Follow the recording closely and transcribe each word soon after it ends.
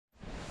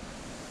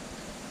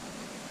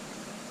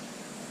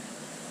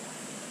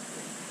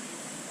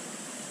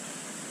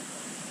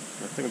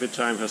think the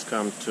time has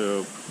come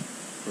to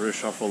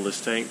reshuffle this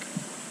tank.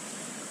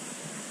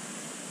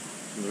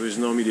 There is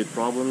no immediate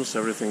problems,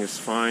 everything is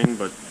fine,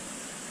 but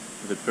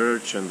the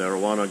perch and the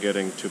Arowana are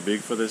getting too big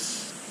for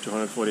this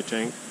 240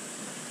 tank,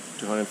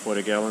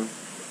 240 gallon.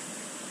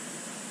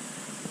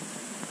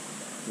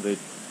 The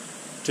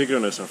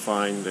Tigrinus are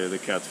fine, the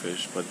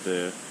catfish, but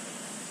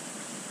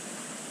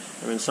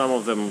some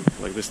of them,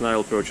 like this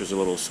Nile perch, is a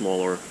little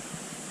smaller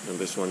than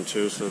this one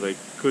too, so they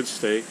could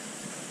stay.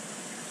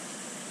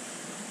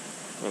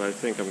 But I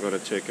think I'm going to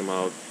take them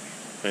out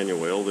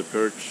anyway. All the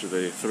perch,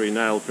 the 3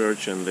 Nile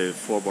perch and the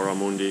 4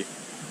 Barramundi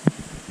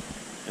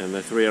and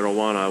the 3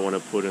 Arowana I want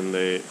to put in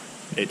the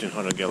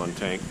 1800 gallon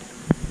tank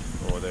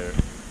over there.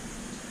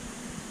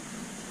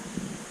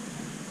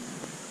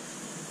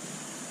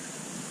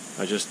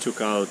 I just took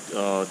out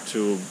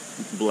 2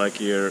 black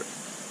ear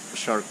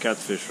shark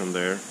catfish from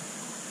there,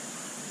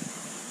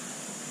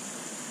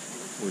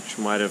 which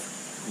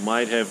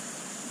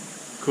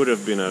could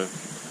have been a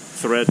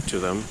threat to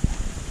them.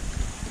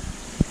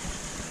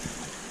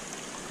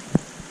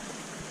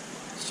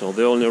 So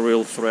the only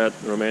real threat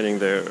remaining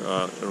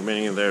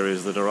in there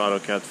is the Dorado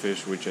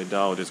catfish, which I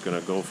doubt is going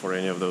to go for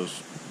any of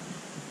those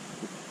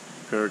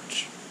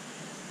perch.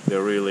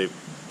 They're really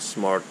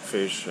smart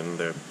fish and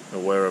they're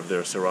aware of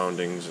their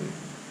surroundings. And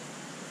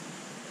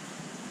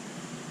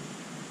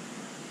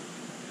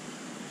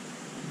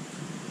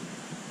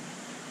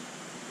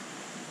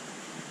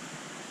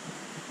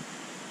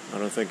I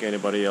don't think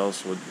anybody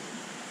else would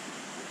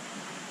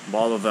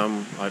bother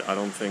them. I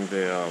don't think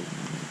the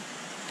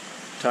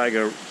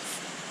tiger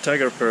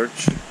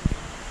perch,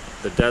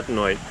 the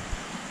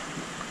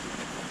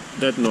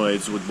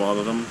detnoids would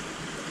bother them.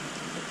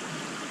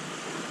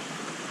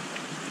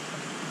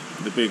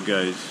 The big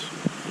guys,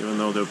 even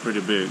though they're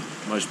pretty big,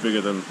 much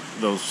bigger than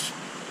those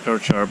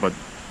perch are, but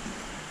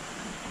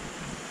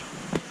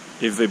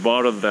if they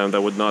bothered them,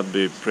 that would not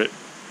be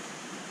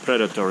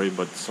predatory,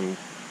 but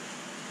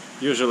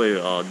usually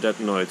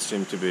detnoids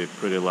seem to be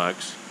pretty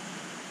lax.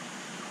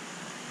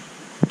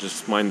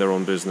 Just mind their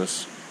own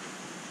business.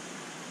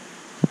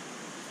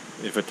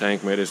 If a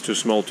tank mate is too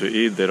small to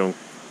eat, they don't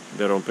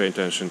pay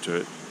attention to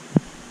it.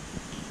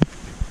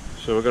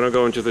 So we're gonna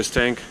go into this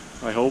tank,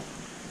 I hope.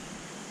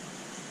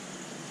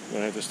 I'm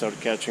gonna have to start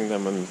catching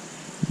them and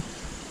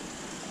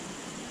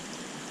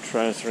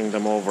transferring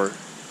them over.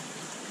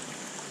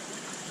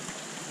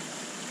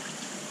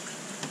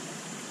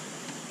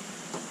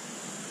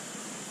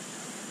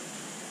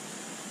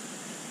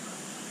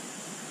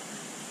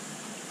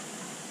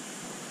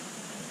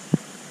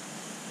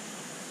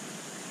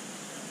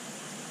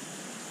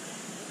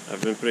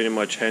 I've been pretty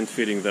much hand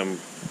feeding them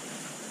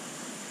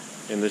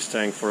in this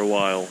tank for a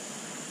while,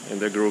 and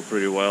they grew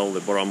pretty well. The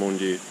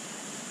Barramundi,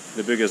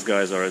 the biggest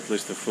guys are at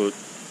least a foot.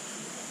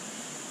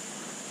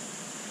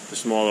 The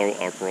smaller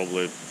are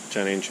probably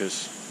 10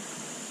 inches.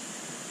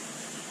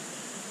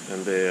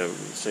 And the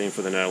same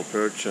for the Nile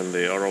perch, and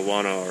the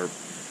Arowana are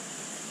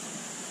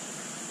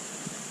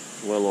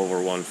well over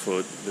 1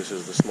 foot. This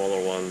is the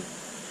smaller one,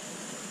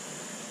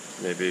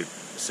 maybe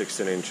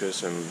 16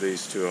 inches, and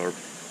these two are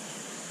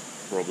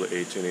probably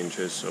 18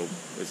 inches, so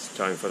it's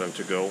time for them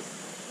to go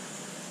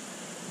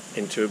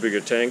into a bigger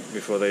tank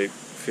before they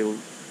feel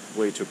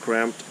way too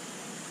cramped.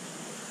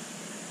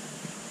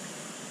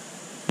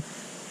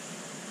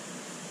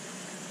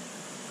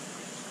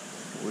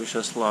 Wish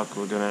us luck.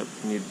 We're gonna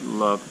need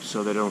luck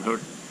so they don't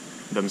hurt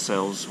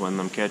themselves when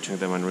I'm catching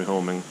them and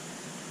rehoming.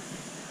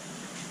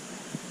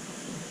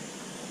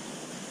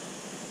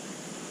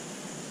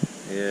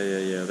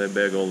 Yeah, they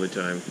beg all the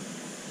time.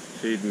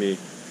 Feed me.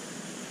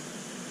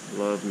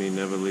 Love me,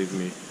 never leave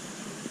me.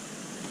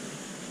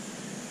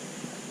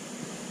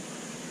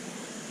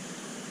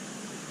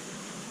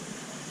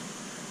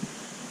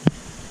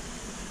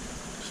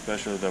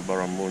 Especially the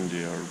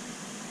Barramundi,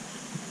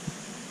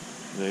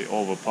 they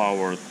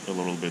overpower a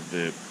little bit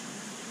the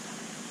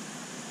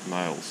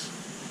Nile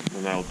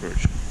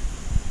perch.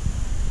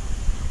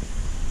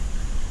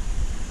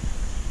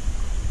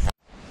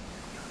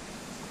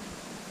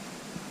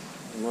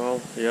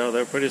 Well, yeah,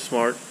 they're pretty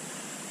smart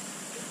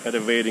at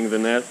evading the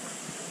net.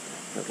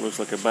 That looks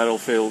like a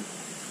battlefield.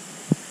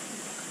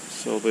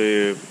 So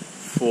the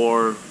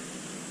 4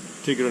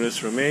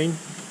 Tigrinus remain.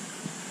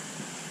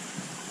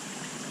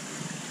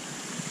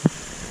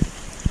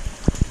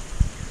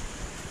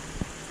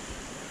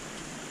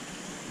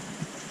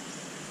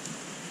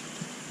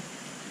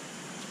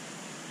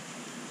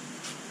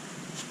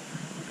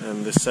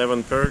 And the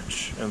 7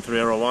 perch and 3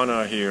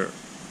 Arowana are here.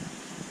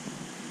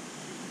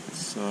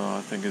 So I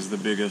think it's the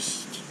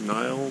biggest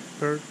Nile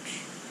perch.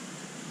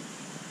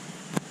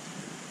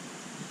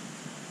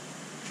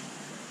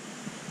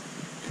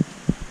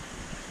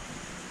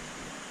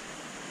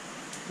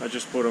 I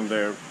just put them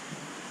there,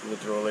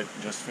 literally,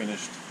 just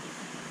finished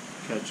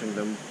catching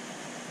them.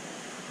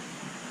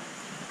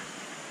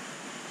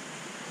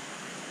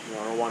 The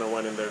Arowana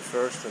went in there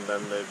first and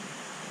then the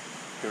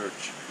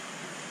perch.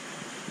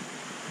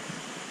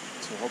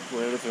 So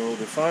hopefully everything will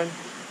be fine.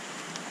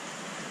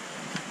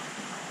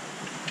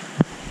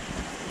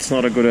 It's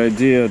not a good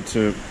idea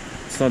to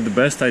not the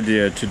best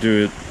idea to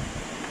do it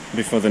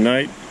before the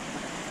night.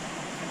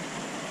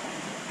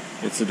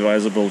 It's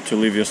advisable to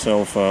leave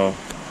yourself a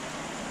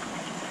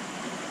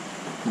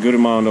good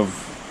amount of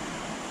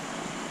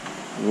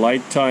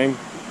light time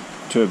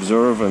to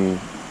observe and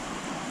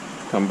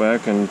come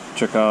back and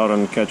check out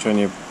and catch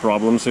any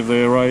problems if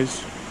they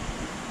arise.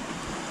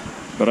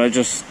 But I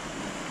just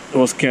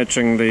was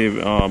catching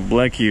the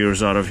black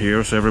ears out of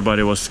here, so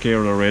everybody was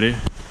scared already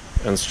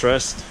and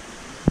stressed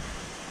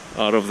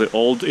out of the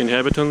old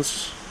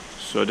inhabitants,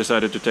 so I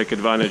decided to take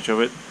advantage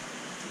of it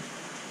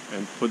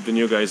and put the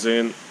new guys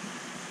in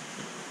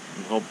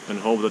and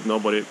hope that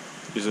nobody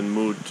is in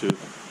mood to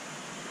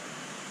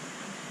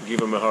give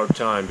them a hard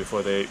time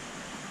before they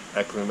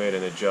acclimate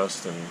and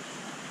adjust and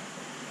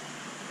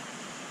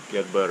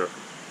get better,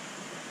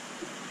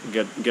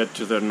 get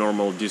to their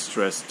normal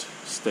distressed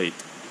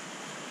state,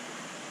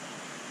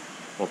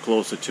 or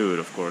closer to it.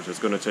 Of course, it's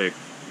going to take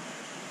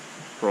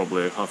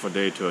probably half a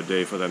day to a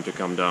day for them to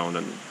come down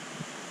and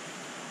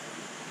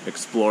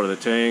explore the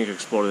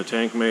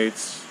tank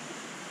mates,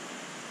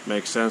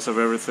 make sense of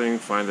everything,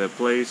 find their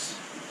place,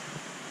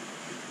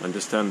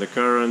 understand the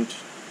current,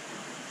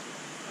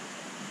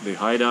 the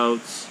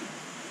hideouts,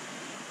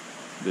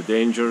 the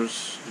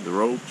dangers, the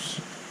ropes.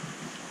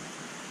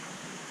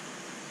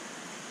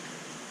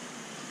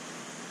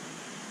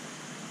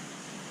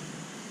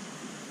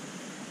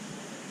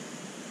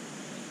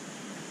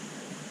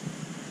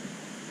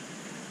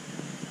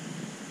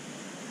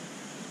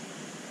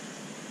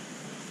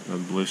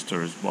 That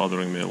blister is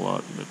bothering me a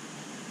lot, but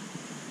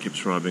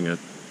keeps rubbing it.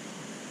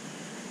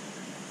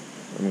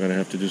 I'm gonna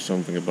have to do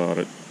something about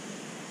it.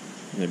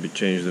 Maybe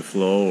change the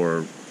flow,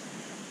 or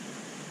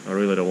I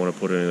really don't want to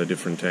put it in a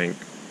different tank.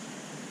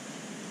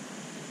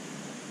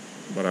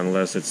 But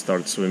unless it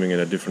starts swimming in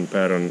a different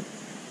pattern,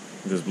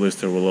 this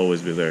blister will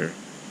always be there.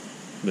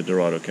 The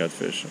Dorado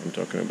catfish I'm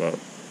talking about.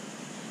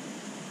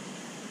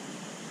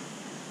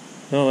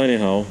 Well,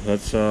 anyhow,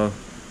 that's our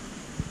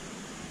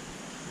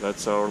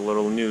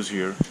little news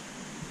here.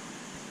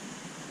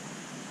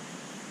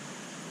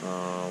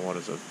 What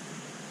is it?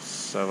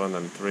 7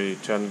 and 3,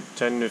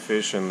 10 new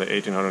fish in the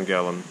 1800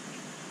 gallon.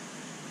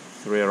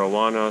 3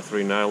 Arowana,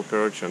 3 Nile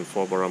perch, and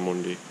 4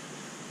 Barramundi.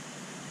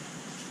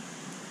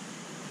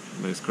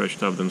 They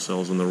scratched up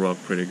themselves on the rock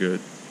pretty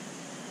good.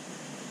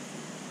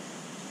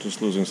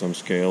 Just losing some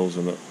scales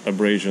and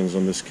abrasions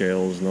on the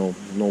scales, no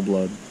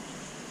blood.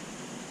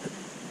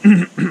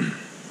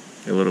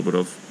 A little bit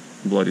of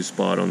bloody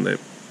spot on the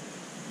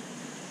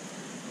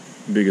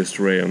biggest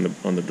ray on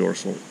the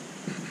dorsal.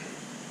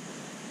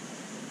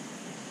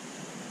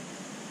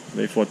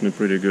 They fought me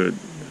pretty good.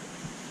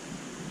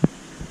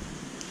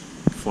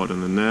 Fought in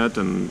the net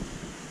and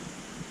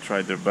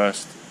tried their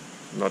best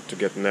not to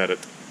get netted.